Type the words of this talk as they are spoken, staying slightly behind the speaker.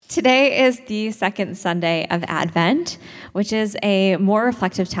Today is the second Sunday of Advent, which is a more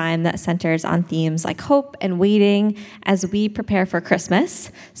reflective time that centers on themes like hope and waiting as we prepare for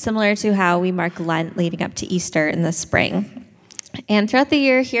Christmas, similar to how we mark Lent leading up to Easter in the spring. And throughout the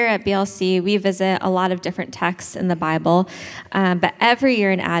year here at BLC, we visit a lot of different texts in the Bible, but every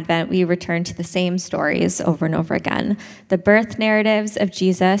year in Advent, we return to the same stories over and over again. The birth narratives of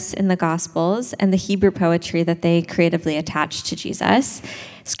Jesus in the Gospels and the Hebrew poetry that they creatively attach to Jesus.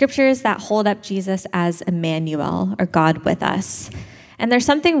 Scriptures that hold up Jesus as Emmanuel, or God with us. And there's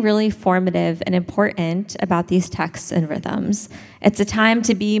something really formative and important about these texts and rhythms. It's a time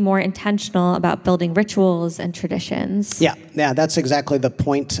to be more intentional about building rituals and traditions. Yeah, that's exactly the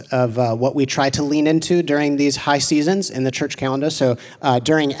point of what we try to lean into during these high seasons in the church calendar. So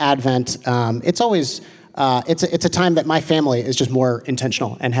during Advent, it's always... It's a time that my family is just more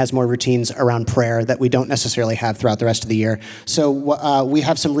intentional and has more routines around prayer that we don't necessarily have throughout the rest of the year. So we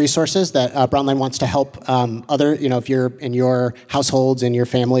have some resources that Brownline wants to help if you're in your households, in your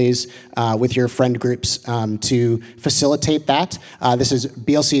families, with your friend groups, to facilitate that. This is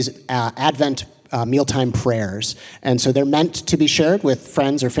BLC's Advent mealtime prayers. And so they're meant to be shared with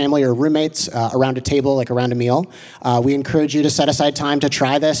friends or family or roommates around a table, like around a meal. We encourage you to set aside time to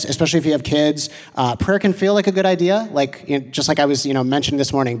try this, especially if you have kids. Prayer can feel like a good idea, just like I was mentioning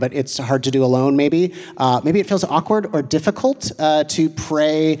this morning, but it's hard to do alone maybe. Maybe it feels awkward or difficult to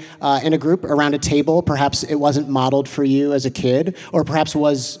pray in a group around a table. Perhaps it wasn't modeled for you as a kid, or perhaps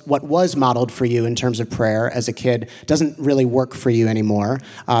what was modeled for you in terms of prayer as a kid doesn't really work for you anymore.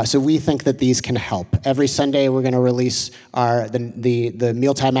 So we think that these can help. Every Sunday, we're going to release the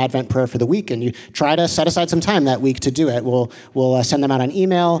Mealtime Advent prayer for the week, and you try to set aside some time that week to do it. We'll send them out on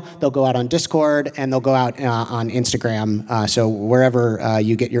email, they'll go out on Discord, and they'll go out on Instagram. So wherever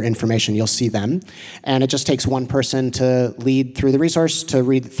you get your information, you'll see them. And it just takes one person to lead through the resource, to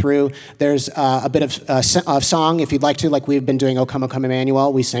read through. There's a bit of song, if you'd like to, like we've been doing O Come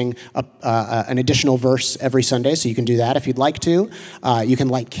Emmanuel. We sing an additional verse every Sunday, so you can do that if you'd like to. You can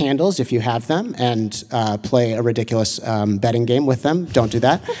light candles if you have them, and play a ridiculous betting game with them. Don't do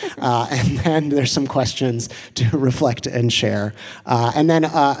that. And then there's some questions to reflect and share. And then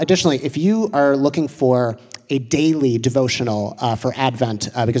additionally, if you are looking for a daily devotional for Advent,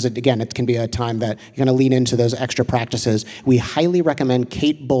 because it can be a time that you're going to lean into those extra practices, we highly recommend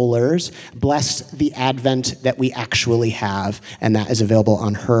Kate Bowler's Bless the Advent That We Actually Have, and that is available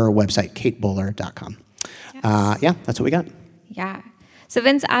on her website, katebowler.com. Yes. That's what we got. Yeah. So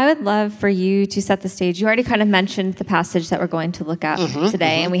Vince, I would love for you to set the stage. You already kind of mentioned the passage that we're going to look at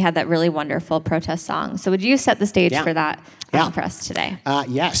today, and we had that really wonderful protest song. So would you set the stage for that for us today?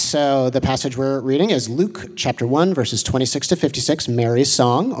 Yes, so the passage we're reading is Luke chapter 1, verses 26 to 56, Mary's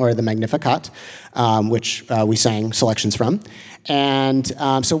Song, or the Magnificat, which we sang selections from. And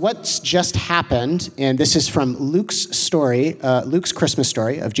so what's just happened, and this is from Luke's story, Luke's Christmas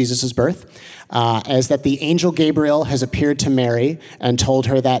story of Jesus' birth, is that the angel Gabriel has appeared to Mary and told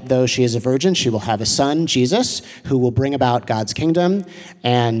her that though she is a virgin, she will have a son, Jesus, who will bring about God's kingdom.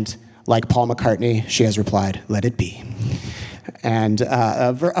 And like Paul McCartney, she has replied, "Let it be." And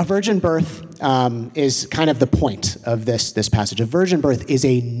a virgin birth is kind of the point of this passage. A virgin birth is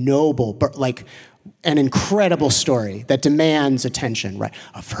a noble, an incredible story that demands attention, right?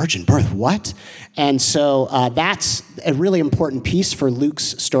 A virgin birth, what? And so that's a really important piece for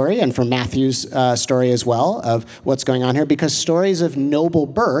Luke's story and for Matthew's story as well of what's going on here, because stories of noble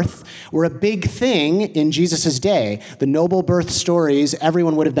birth were a big thing in Jesus' day. The noble birth stories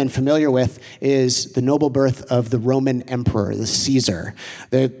everyone would have been familiar with is the noble birth of the Roman emperor, the Caesar.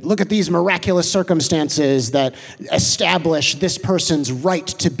 Look at these miraculous circumstances that establish this person's right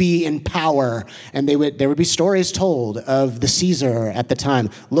to be in power. And there would be stories told of the Caesar at the time.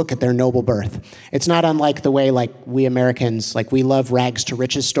 Look at their noble birth. It's not unlike the way we Americans, we love rags to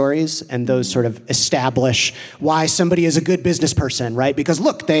riches stories, and those sort of establish why somebody is a good business person, right? Because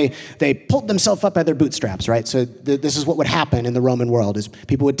look, they pulled themselves up by their bootstraps, right? So this is what would happen in the Roman world, is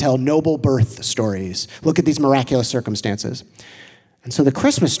people would tell noble birth stories. Look at these miraculous circumstances. And so the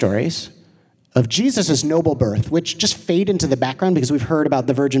Christmas stories of Jesus' noble birth, which just fade into the background because we've heard about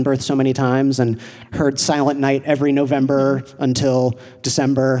the virgin birth so many times and heard Silent Night every November until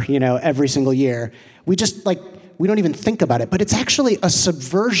December, every single year. We don't even think about it, but it's actually a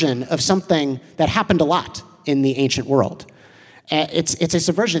subversion of something that happened a lot in the ancient world. It's a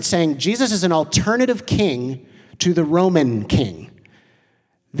subversion. It's saying Jesus is an alternative king to the Roman king.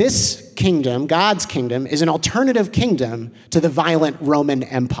 This kingdom, God's kingdom, is an alternative kingdom to the violent Roman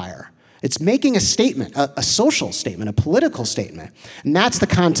Empire. It's making a statement, a social statement, a political statement. And that's the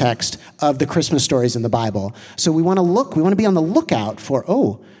context of the Christmas stories in the Bible. So we want to be on the lookout for,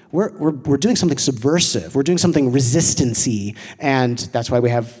 we're doing something subversive. We're doing something resistance-y, and that's why we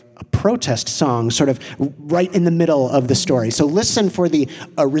have a protest song sort of right in the middle of the story. So listen for the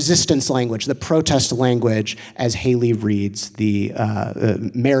resistance language, the protest language, as Haley reads the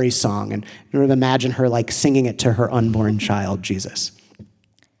Mary song, and sort of imagine her like singing it to her unborn child, Jesus.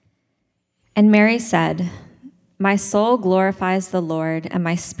 And Mary said, "My soul glorifies the Lord, and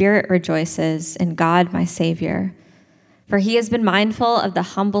my spirit rejoices in God my Savior. For he has been mindful of the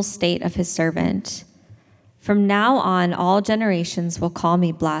humble state of his servant. From now on, all generations will call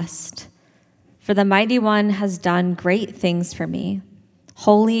me blessed. For the Mighty One has done great things for me.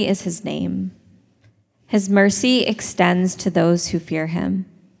 Holy is his name. His mercy extends to those who fear him,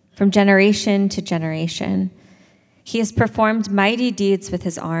 from generation to generation. He has performed mighty deeds with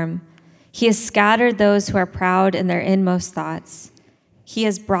his arm. He has scattered those who are proud in their inmost thoughts. He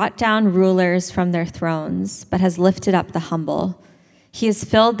has brought down rulers from their thrones, but has lifted up the humble. He has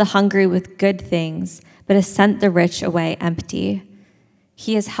filled the hungry with good things, but has sent the rich away empty.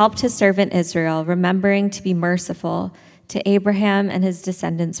 He has helped his servant Israel, remembering to be merciful to Abraham and his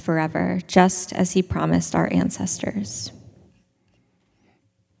descendants forever, just as he promised our ancestors."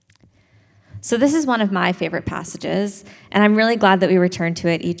 So this is one of my favorite passages, and I'm really glad that we return to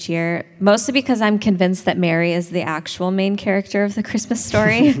it each year, mostly because I'm convinced that Mary is the actual main character of the Christmas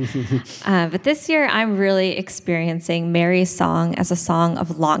story. But this year, I'm really experiencing Mary's song as a song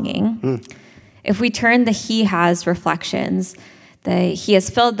of longing. If we turn the he has reflections, he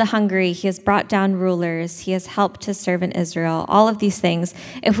has filled the hungry, he has brought down rulers, he has helped his servant Israel, all of these things,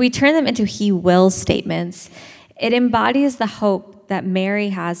 if we turn them into he will statements, it embodies the hope that Mary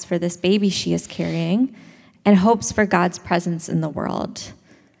has for this baby she is carrying and hopes for God's presence in the world.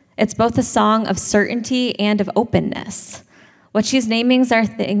 It's both a song of certainty and of openness. What she's naming are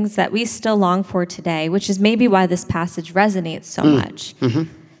things that we still long for today, which is maybe why this passage resonates so much.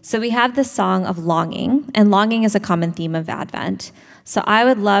 So we have this song of longing, and longing is a common theme of Advent. So I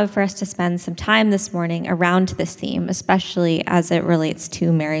would love for us to spend some time this morning around this theme, especially as it relates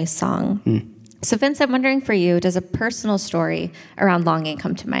to Mary's song. So Vince, I'm wondering for you, does a personal story around longing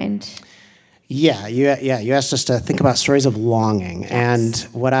come to mind? Yeah, you asked us to think about stories of longing, Yes. and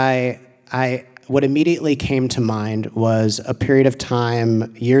what immediately came to mind was a period of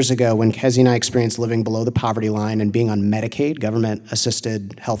time years ago when Kezzy and I experienced living below the poverty line and being on Medicaid,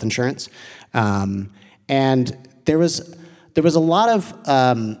 government-assisted health insurance, and there was a lot of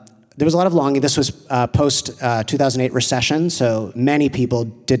longing. This was post 2008 recession, so many people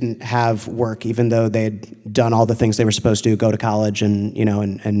didn't have work, even though they had done all the things they were supposed to, go to college, and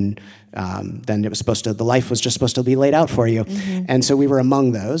then it was the life was just supposed to be laid out for you, and so we were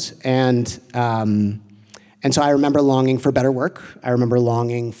among those, and so I remember longing for better work. I remember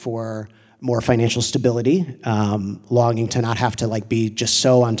longing for more financial stability, longing to not have to be just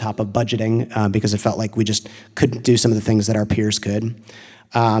so on top of budgeting because it felt like we just couldn't do some of the things that our peers could.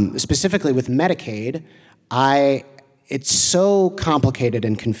 Specifically with Medicaid, it's so complicated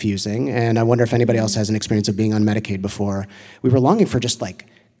and confusing, and I wonder if anybody else has an experience of being on Medicaid before. We were longing for just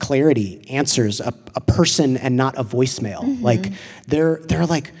clarity, answers, a person and not a voicemail. There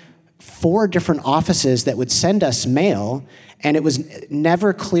are 4 different offices that would send us mail, and it was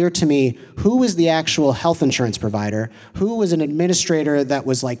never clear to me who was the actual health insurance provider, who was an administrator that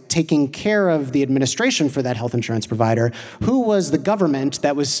was taking care of the administration for that health insurance provider, who was the government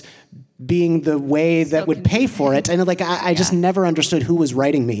that was being the way that would pay for it. And I just never understood who was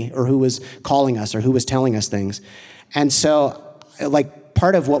writing me or who was calling us or who was telling us things. And so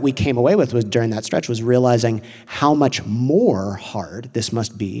part of what we came away with was during that stretch was realizing how much more hard this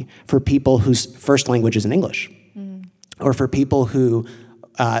must be for people whose first language isn't English, or for people who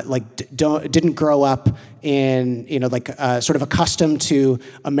didn't grow up in sort of accustomed to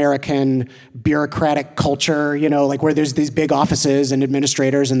American bureaucratic culture, where there's these big offices and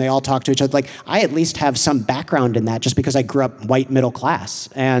administrators and they all talk to each other. I at least have some background in that just because I grew up white middle class,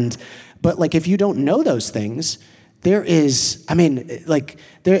 but if you don't know those things, there is,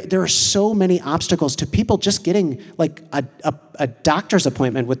 there are so many obstacles to people just getting a doctor's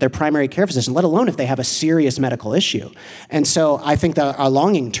appointment with their primary care physician, let alone if they have a serious medical issue. And so I think that our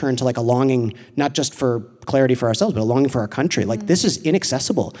longing turned to a longing not just for clarity for ourselves, but a longing for our country. This is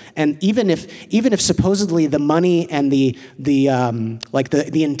inaccessible. And even if supposedly the money and the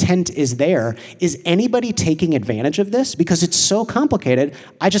intent is there, is anybody taking advantage of this? Because it's so complicated,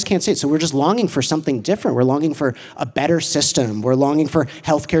 I just can't see it. So we're just longing for something different. We're longing for a better system. We're longing for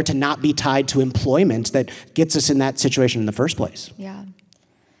healthcare to not be tied to employment that gets us in that situation in the first place.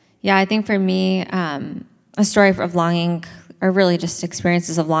 Yeah, I think for me, a story of longing, or really just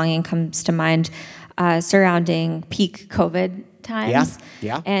experiences of longing, comes to mind surrounding peak COVID times.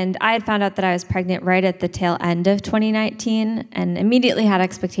 Yeah. And I had found out that I was pregnant right at the tail end of 2019 and immediately had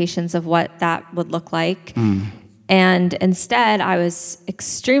expectations of what that would look like. And instead, I was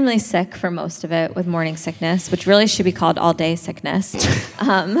extremely sick for most of it with morning sickness, which really should be called all-day sickness.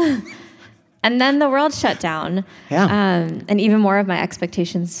 And then the world shut down. And even more of my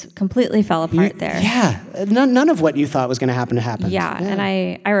expectations completely fell apart there. Yeah. None of what you thought was going to happen happened. Yeah. And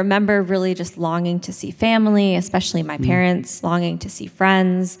I remember really just longing to see family, especially my parents, longing to see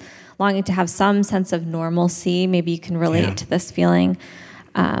friends, longing to have some sense of normalcy. Maybe you can relate to this feeling.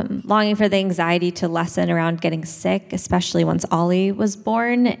 Longing for the anxiety to lessen around getting sick, especially once Ollie was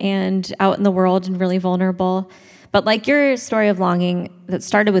born and out in the world and really vulnerable. But like your story of longing that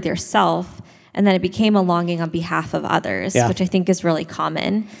started with yourself, and then it became a longing on behalf of others, which I think is really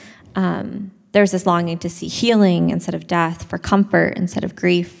common. There's this longing to see healing instead of death, for comfort instead of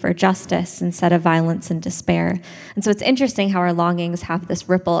grief, for justice instead of violence and despair. And so it's interesting how our longings have this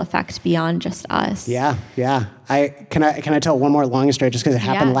ripple effect beyond just us. Yeah. Can I tell one more longing story just because it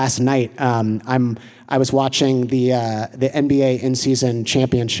happened last night? I was watching the NBA in-season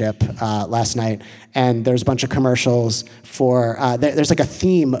championship last night, and there's a bunch of commercials for. There's like a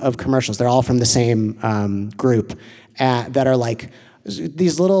theme of commercials. They're all from the same group that are like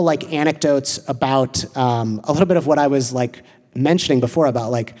these little like anecdotes about a little bit of what I was like mentioning before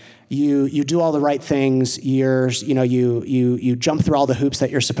about like you do all the right things, you jump through all the hoops that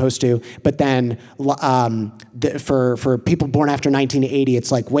you're supposed to, but then for people born after 1980,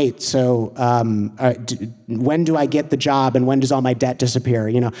 it's like, wait, so when do I get the job and when does all my debt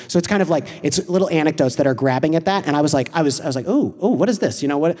disappear? So it's kind of like it's little anecdotes that are grabbing at that, and I was like, oh, what is this?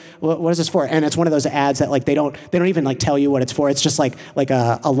 What is this for? And it's one of those ads that like they don't even like tell you what it's for. It's just like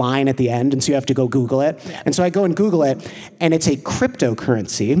a line at the end, and so you have to go Google it. Yeah. And so I go and Google it, and it's a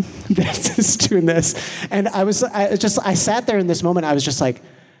cryptocurrency that's doing this. And I sat there in this moment. I was just like,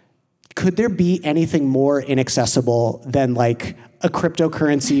 could there be anything more inaccessible than like a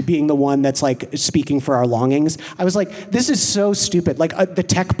cryptocurrency being the one that's like speaking for our longings? I was like, this is so stupid. Like the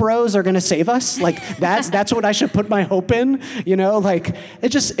tech bros are going to save us. Like that's what I should put my hope in. Like it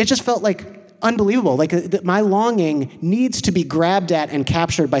just felt like unbelievable. Like my longing needs to be grabbed at and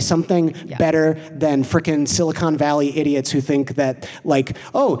captured by something better than frickin' Silicon Valley idiots who think that like,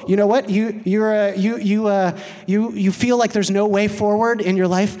 oh, you know what? You feel like there's no way forward in your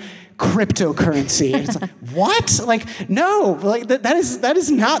life. Cryptocurrency. And it's like, what? Like, no, like that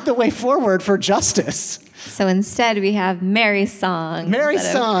is not the way forward for justice. So instead, we have Mary's Song.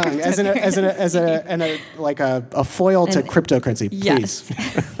 Mary's Song as a foil to cryptocurrency. Please. Yes.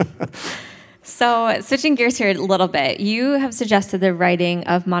 So switching gears here a little bit, you have suggested the writing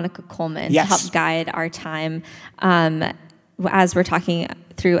of Monica Coleman to help guide our time as we're talking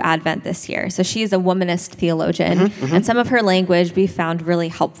through Advent this year. So she is a womanist theologian, and some of her language we found really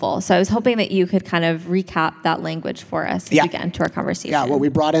helpful. So I was hoping that you could kind of recap that language for us as we get into our conversation. Yeah, what we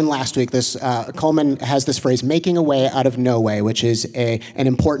brought in last week, this Coleman has this phrase, making a way out of no way, which is an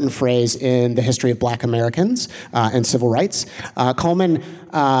important phrase in the history of Black Americans and civil rights. Coleman,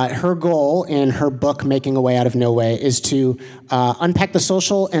 her goal in her book, Making a Way Out of No Way, is to unpack the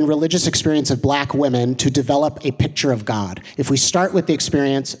social and religious experience of Black women to develop a picture of God. If we start with the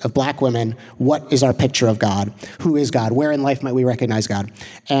experience of Black women, what is our picture of God? Who is God? Where in life might we recognize God?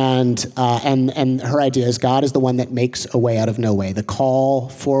 And her idea is God is the one that makes a way out of no way. The call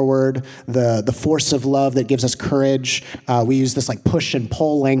forward, the force of love that gives us courage. We use this like push and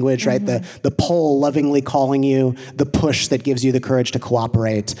pull language, right? The pull lovingly calling you, the push that gives you the courage to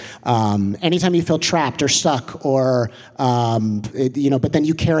cooperate. Anytime you feel trapped or stuck or but then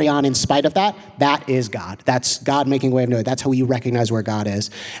you carry on in spite of that, that is God. That's God making a way of no way. That's how you recognize where God is.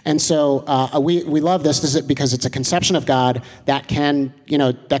 And so we love this. This is because it's a conception of God that can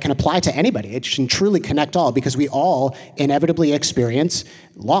apply to anybody. It can truly connect all because we all inevitably experience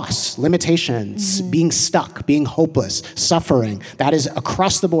loss, limitations, being stuck, being hopeless, suffering. That is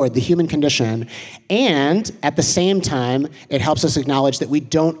across the board, the human condition. And at the same time, it helps us acknowledge that we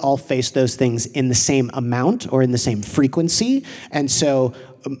don't all face those things in the same amount or in the same frequency. And so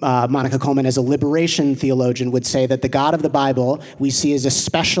Monica Coleman, as a liberation theologian, would say that the God of the Bible we see is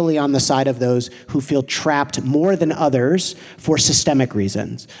especially on the side of those who feel trapped more than others for systemic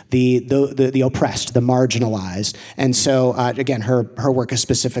reasons, the oppressed, the marginalized. And so, again, her work is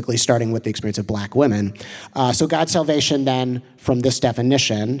specifically starting with the experience of Black women. So God's salvation then, from this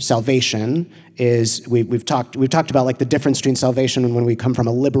definition, salvation is, we've talked about like the difference between salvation when we come from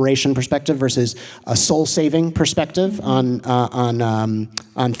a liberation perspective versus a soul-saving perspective on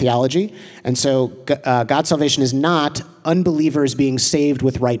theology. And so God's salvation is not unbelievers being saved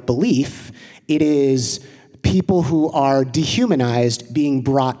with right belief. It is people who are dehumanized being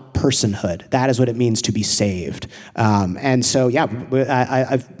brought personhood. That is what it means to be saved. And so,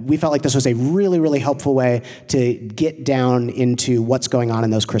 we felt like this was a really, really helpful way to get down into what's going on in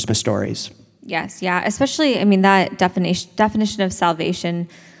those Christmas stories. Yes, yeah, especially, that definition of salvation,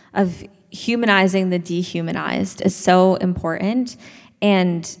 of humanizing the dehumanized, is so important.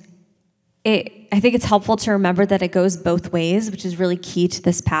 And I think it's helpful to remember that it goes both ways, which is really key to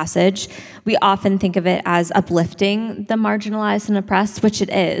this passage. We often think of it as uplifting the marginalized and oppressed, which it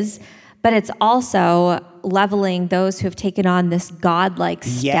is, but it's also leveling those who have taken on this godlike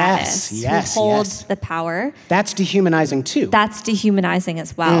status, who hold the power. That's dehumanizing too. That's dehumanizing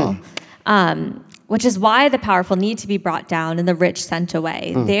as well. Which is why the powerful need to be brought down and the rich sent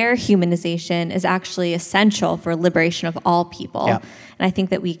away. Their humanization is actually essential for liberation of all people. Yep. And I think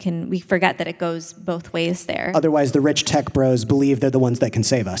that we forget that it goes both ways there. Otherwise, the rich tech bros believe they're the ones that can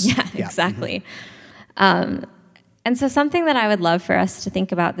save us. Yeah. Exactly. And so something that I would love for us to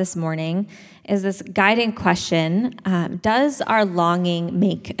think about this morning is this guiding question, does our longing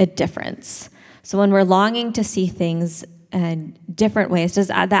make a difference? So when we're longing to see things in different ways, does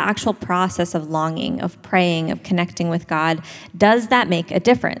the actual process of longing, of praying, of connecting with God, does that make a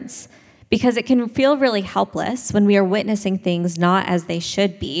difference? Because it can feel really helpless when we are witnessing things not as they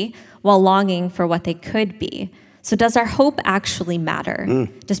should be while longing for what they could be. So does our hope actually matter?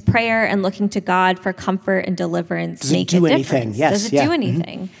 Does prayer and looking to God for comfort and deliverance make a difference? Does it do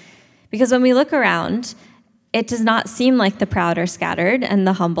anything? Because when we look around, it does not seem like the proud are scattered and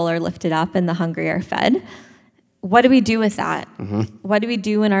the humble are lifted up and the hungry are fed. What do we do with that? What do we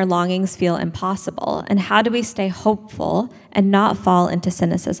do when our longings feel impossible? And how do we stay hopeful and not fall into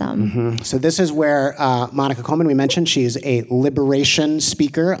cynicism? So this is where Monica Coleman, we mentioned, she's a liberation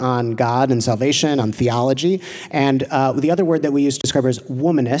speaker on God and salvation, on theology. And the other word that we use to describe her is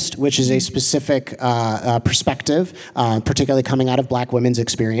womanist, which is a specific perspective, particularly coming out of Black women's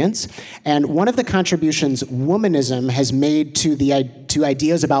experience. And one of the contributions womanism has made to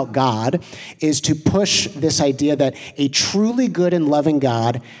ideas about God is to push this idea that a truly good and loving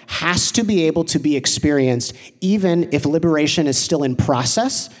God has to be able to be experienced even if liberation is still in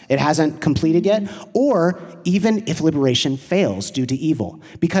process, it hasn't completed yet, or even if liberation fails due to evil.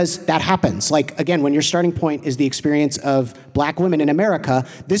 Because that happens. Like, again, when your starting point is the experience of Black women in America,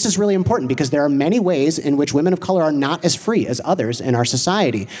 this is really important because there are many ways in which women of color are not as free as others in our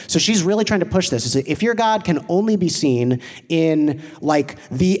society. So she's really trying to push this. If your God can only be seen in like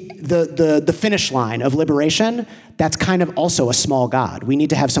the finish line of liberation, that's kind of also a small God. We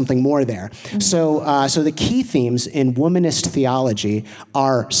need to have something more there. So the key themes in womanist theology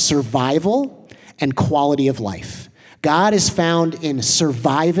are survival and quality of life. God is found in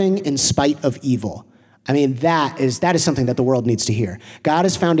surviving in spite of evil. I mean, that is something that the world needs to hear. God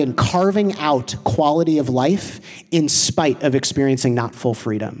is found in carving out quality of life in spite of experiencing not full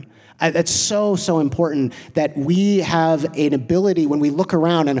freedom. That's so, so important that we have an ability when we look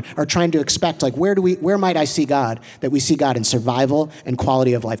around and are trying to expect, like, where might I see God? That we see God in survival and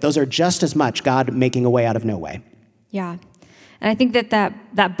quality of life. Those are just as much God making a way out of no way. Yeah. And I think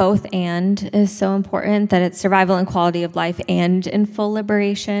that both and is so important, that it's survival and quality of life and in full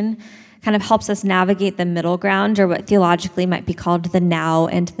liberation. Kind of helps us navigate the middle ground, or what theologically might be called the now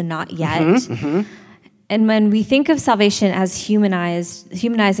and the not yet. And when we think of salvation as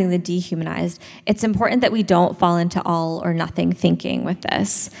humanizing the dehumanized, it's important that we don't fall into all or nothing thinking with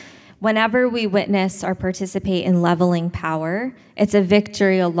this. Whenever we witness or participate in leveling power, it's a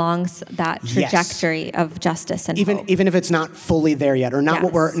victory along that trajectory of justice and hope. Even if it's not fully there yet, or not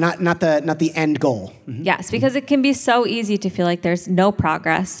what we're not the end goal. Yes, because it can be so easy to feel like there's no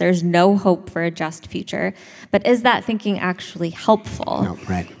progress, there's no hope for a just future. But is that thinking actually helpful? No,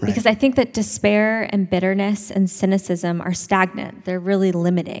 right. Because I think that despair and bitterness and cynicism are stagnant. They're really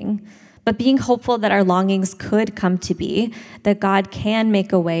limiting. But being hopeful that our longings could come to be, that God can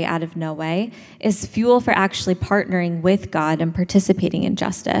make a way out of no way, is fuel for actually partnering with God and participating in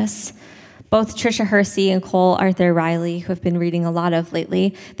justice. Both Tricia Hersey and Cole Arthur Riley, who I've been reading a lot of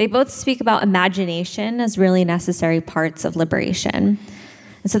lately, they both speak about imagination as really necessary parts of liberation.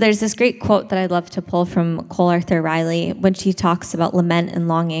 And so there's this great quote that I'd love to pull from Cole Arthur Riley when she talks about lament and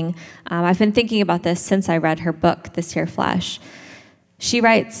longing. I've been thinking about this since I read her book, This Here Flesh. She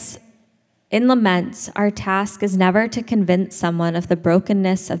writes, "In laments, our task is never to convince someone of the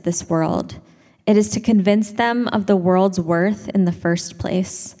brokenness of this world. It is to convince them of the world's worth in the first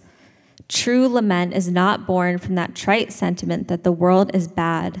place. True lament is not born from that trite sentiment that the world is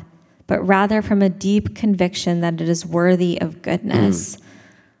bad, but rather from a deep conviction that it is worthy of goodness."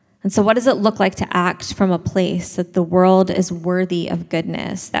 And so what does it look like to act from a place that the world is worthy of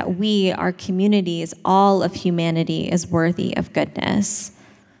goodness, that we, our communities, all of humanity is worthy of goodness?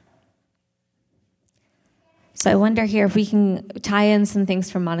 So I wonder here if we can tie in some things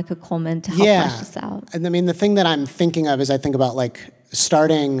from Monica Coleman to help flesh this out. And I mean, the thing that I'm thinking of is I think about like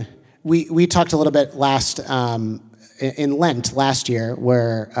starting, we talked a little bit in Lent last year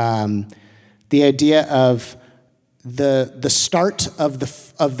where the idea of the start of the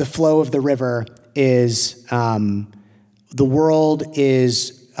flow of the river is the world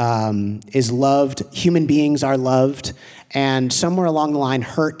is loved, human beings are loved, and somewhere along the line,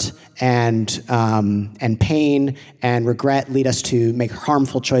 hurt and pain and regret lead us to make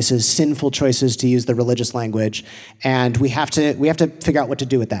harmful choices, sinful choices, to use the religious language, and we have to figure out what to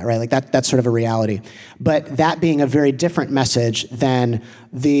do with that, right? Like that's sort of a reality. But that being a very different message than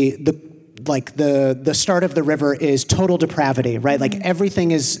the start of the river is total depravity, right? Like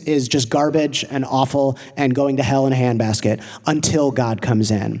everything is just garbage and awful and going to hell in a handbasket until God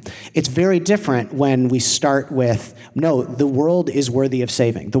comes in. It's very different when we start with, no, the world is worthy of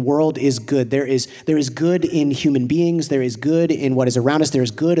saving. The world is good. There is good in human beings. There is good in what is around us. There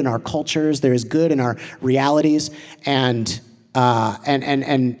is good in our cultures. There is good in our realities. And we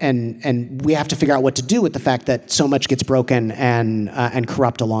have to figure out what to do with the fact that so much gets broken and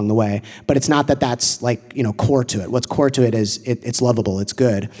corrupt along the way. But it's not that that's like, core to it. What's core to it is it's lovable, it's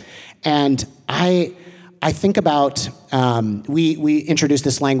good. And I think about, we introduced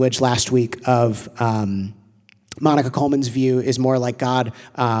this language last week of, Monica Coleman's view is more like God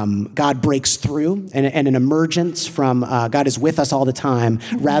breaks through and an emergence from God is with us all the time,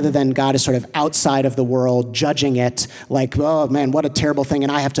 rather than God is sort of outside of the world, judging it like, oh man, what a terrible thing,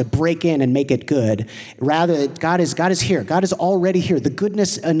 and I have to break in and make it good. Rather, God is here. God is already here. The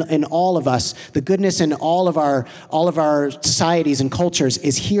goodness in all of us, the goodness in all of our societies and cultures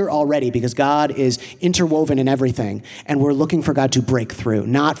is here already, because God is interwoven in everything, and we're looking for God to break through,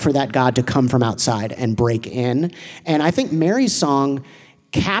 not for that God to come from outside and break in. And I think Mary's song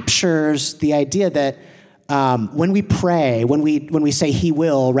captures the idea that when we pray, when we say He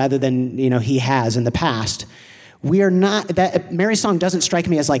will rather than He has in the past, we are not, that Mary's song doesn't strike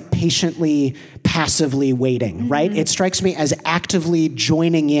me as like patiently, passively waiting, right? It strikes me as actively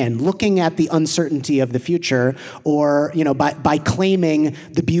joining in, looking at the uncertainty of the future, or by claiming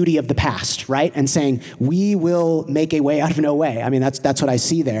the beauty of the past, right? And saying, we will make a way out of no way. I mean, that's what I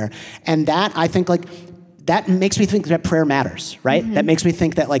see there. And that, I think, that makes me think that prayer matters, right? That makes me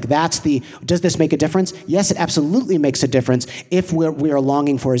think that does this make a difference? Yes, it absolutely makes a difference if we are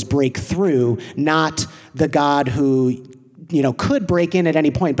longing for His breakthrough, not the God who, could break in at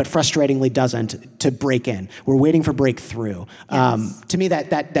any point, but frustratingly doesn't to break in. We're waiting for breakthrough. Yes. To me,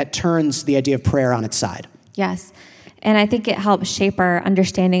 that turns the idea of prayer on its side. Yes. And I think it helps shape our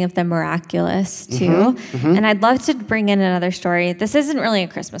understanding of the miraculous, too. And I'd love to bring in another story. This isn't really a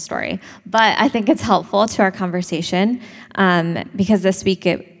Christmas story, but I think it's helpful to our conversation because this week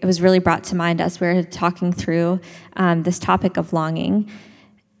it was really brought to mind as we were talking through this topic of longing.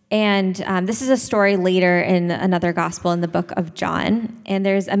 And this is a story later in another gospel in the book of John. And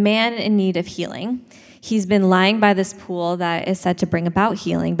there's a man in need of healing. He's been lying by this pool that is said to bring about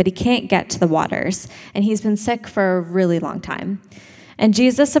healing, but he can't get to the waters, and he's been sick for a really long time. And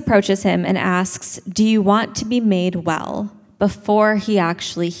Jesus approaches him and asks, "Do you want to be made well?" before he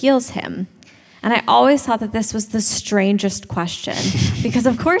actually heals him. And I always thought that this was the strangest question, because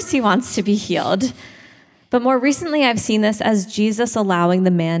of course he wants to be healed. But more recently, I've seen this as Jesus allowing the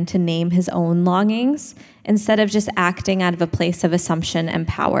man to name his own longings instead of just acting out of a place of assumption and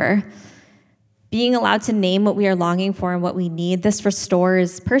power. Being allowed to name what we are longing for and what we need, this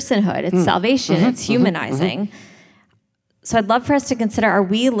restores personhood. It's salvation. It's humanizing. So I'd love for us to consider, are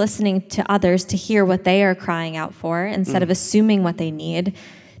we listening to others to hear what they are crying out for instead of assuming what they need?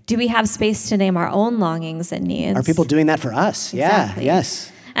 Do we have space to name our own longings and needs? Are people doing that for us? Exactly. Yeah,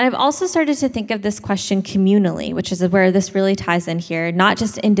 yes. And I've also started to think of this question communally, which is where this really ties in here, not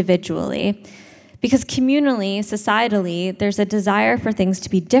just individually. Because communally, societally, there's a desire for things to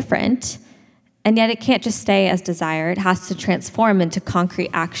be different, and yet it can't just stay as desire. It has to transform into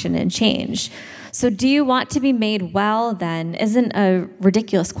concrete action and change. So do you want to be made well, then, isn't a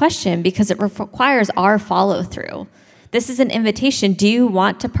ridiculous question because it requires our follow-through. This is an invitation. Do you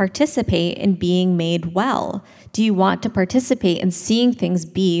want to participate in being made well? Do you want to participate in seeing things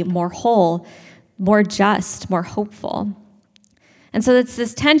be more whole, more just, more hopeful? And so it's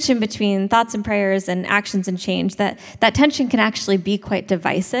this tension between thoughts and prayers and actions and change that tension can actually be quite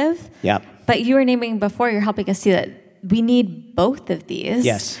divisive. Yep. But you were naming before, you're helping us see that we need both of these.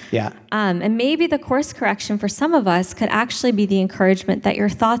 Yes, yeah. And maybe the course correction for some of us could actually be the encouragement that your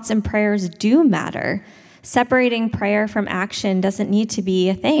thoughts and prayers do matter. Separating prayer from action doesn't need to be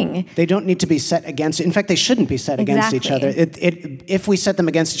a thing. They don't need to be set against. In fact, they shouldn't be set against each other. If we set them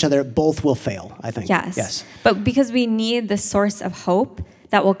against each other, both will fail, I think. Yes. But because we need the source of hope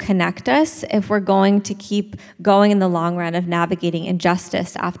that will connect us if we're going to keep going in the long run of navigating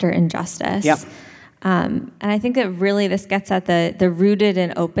injustice after injustice. Yep. And I think that really this gets at the rooted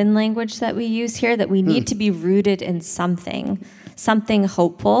and open language that we use here, that we need to be rooted in something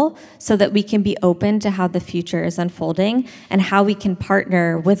hopeful, so that we can be open to how the future is unfolding and how we can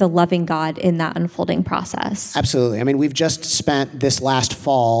partner with a loving God in that unfolding process. Absolutely. I mean, we've just spent this last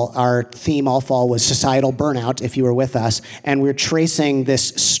fall, our theme all fall was societal burnout, if you were with us, and we're tracing this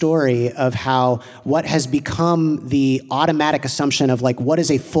story of how what has become the automatic assumption of like, what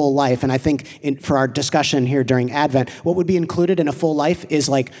is a full life? And I think for our discussion here during Advent, what would be included in a full life is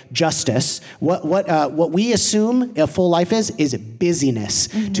like justice. What we assume a full life is busyness.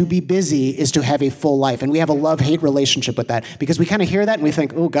 Mm-hmm. To be busy is to have a full life. And we have a love-hate relationship with that because we kind of hear that and we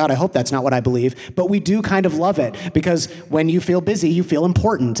think, oh God, I hope that's not what I believe. But we do kind of love it because when you feel busy, you feel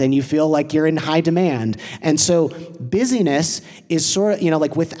important and you feel like you're in high demand. And so busyness is sort of,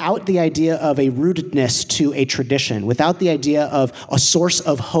 like without the idea of a rootedness to a tradition, without the idea of a source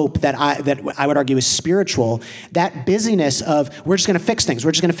of hope that I would argue is spiritual, that busyness of we're just going to fix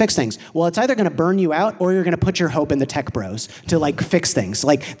things. Well, it's either going to burn you out or you're going to put your hope in the tech bros to like fix things.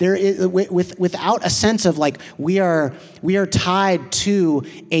 Like there is without a sense of like we are tied to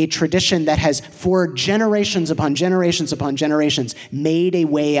a tradition that has for generations upon generations upon generations made a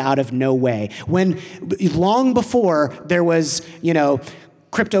way out of no way. When long before there was,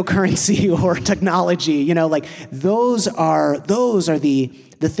 cryptocurrency or technology, like those are the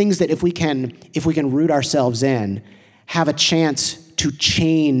things that if we can root ourselves in, have a chance to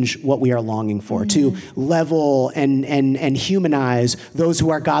change what we are longing for, to level and humanize those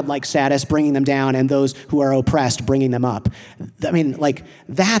who are godlike status, bringing them down, and those who are oppressed, bringing them up. I mean, like,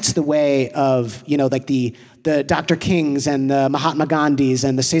 that's the way of, like the Dr. Kings and the Mahatma Gandhis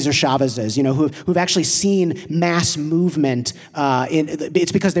and the Cesar Chavezes, who've actually seen mass movement.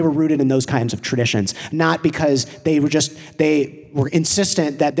 It's because they were rooted in those kinds of traditions, not because they were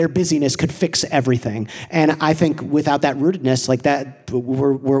insistent that their busyness could fix everything. And I think without that rootedness, like that,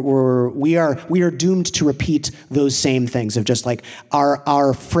 we are doomed to repeat those same things of just like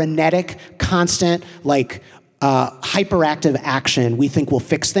our frenetic, constant, like hyperactive action we think will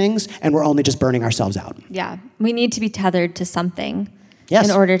fix things, and we're only just burning ourselves out. Yeah, we need to be tethered to something in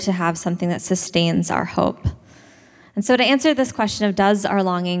order to have something that sustains our hope. And so to answer this question of does our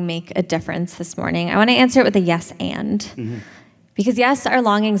longing make a difference this morning, I want to answer it with a yes and. Mm-hmm. Because yes, our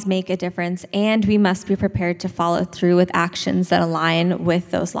longings make a difference, and we must be prepared to follow through with actions that align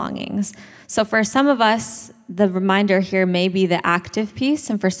with those longings. So for some of us, the reminder here may be the active piece,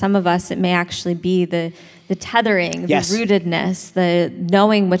 and for some of us, it may actually be the tethering, the rootedness, the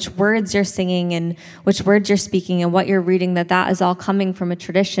knowing which words you're singing and which words you're speaking and what you're reading, that is all coming from a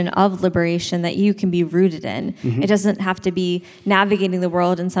tradition of liberation that you can be rooted in. Mm-hmm. It doesn't have to be navigating the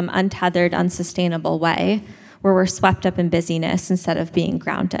world in some untethered, unsustainable way where we're swept up in busyness instead of being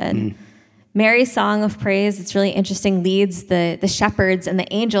grounded. Mm. Mary's song of praise, it's really interesting, leads the shepherds and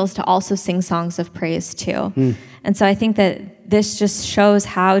the angels to also sing songs of praise too. Mm. And so I think that this just shows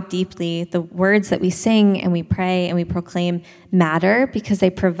how deeply the words that we sing and we pray and we proclaim matter, because they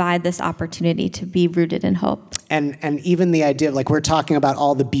provide this opportunity to be rooted in hope. And even the idea of, like, we're talking about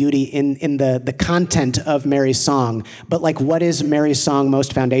all the beauty in the content of Mary's song, but like, what is Mary's song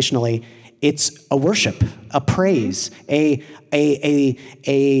most foundationally? It's a worship, a praise,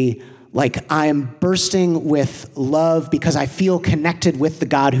 like, I am bursting with love because I feel connected with the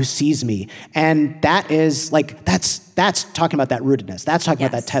God who sees me. And that is like, that's talking about that rootedness. That's talking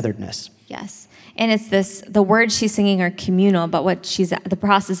about that tetheredness. Yes. And it's the words she's singing are communal, but the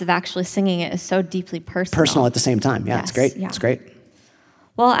process of actually singing it is so deeply personal. Personal at the same time. Yeah, yes. It's great. Yeah. It's great.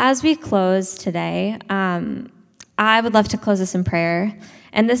 Well, as we close today, I would love to close this in prayer.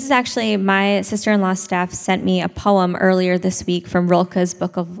 And this is actually, my sister-in-law Steph sent me a poem earlier this week from Rilke's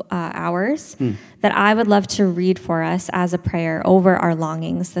Book of Hours that I would love to read for us as a prayer over our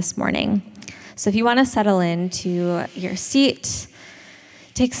longings this morning. So if you want to settle into your seat,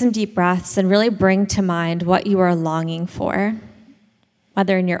 take some deep breaths and really bring to mind what you are longing for,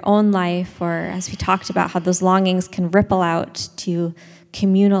 whether in your own life or as we talked about how those longings can ripple out to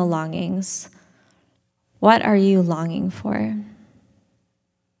communal longings. What are you longing for?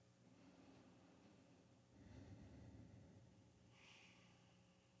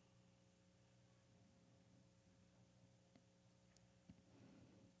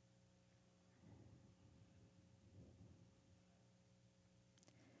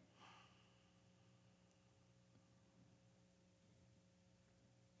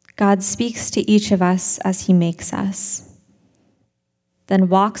 God speaks to each of us as he makes us, then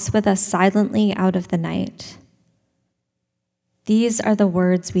walks with us silently out of the night. These are the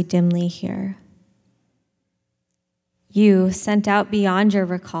words we dimly hear. You, sent out beyond your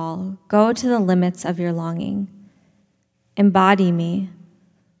recall, go to the limits of your longing. Embody me,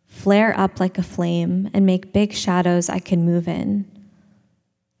 flare up like a flame, and make big shadows I can move in.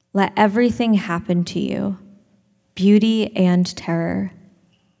 Let everything happen to you, beauty and terror.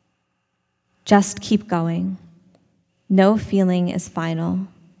 Just keep going. No feeling is final.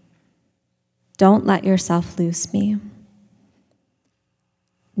 Don't let yourself lose me.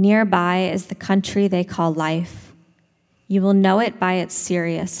 Nearby is the country they call life. You will know it by its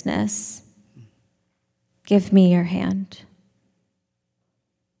seriousness. Give me your hand.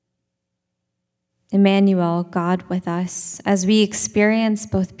 Emmanuel, God with us, as we experience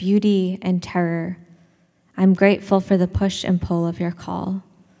both beauty and terror, I'm grateful for the push and pull of your call.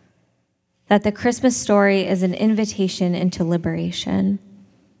 That the Christmas story is an invitation into liberation.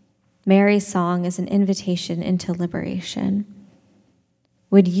 Mary's song is an invitation into liberation.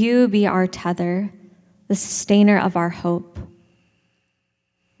 Would you be our tether, the sustainer of our hope?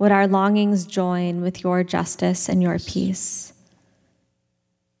 Would our longings join with your justice and your peace?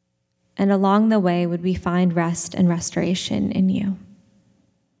 And along the way, would we find rest and restoration in you?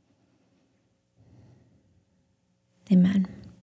 Amen.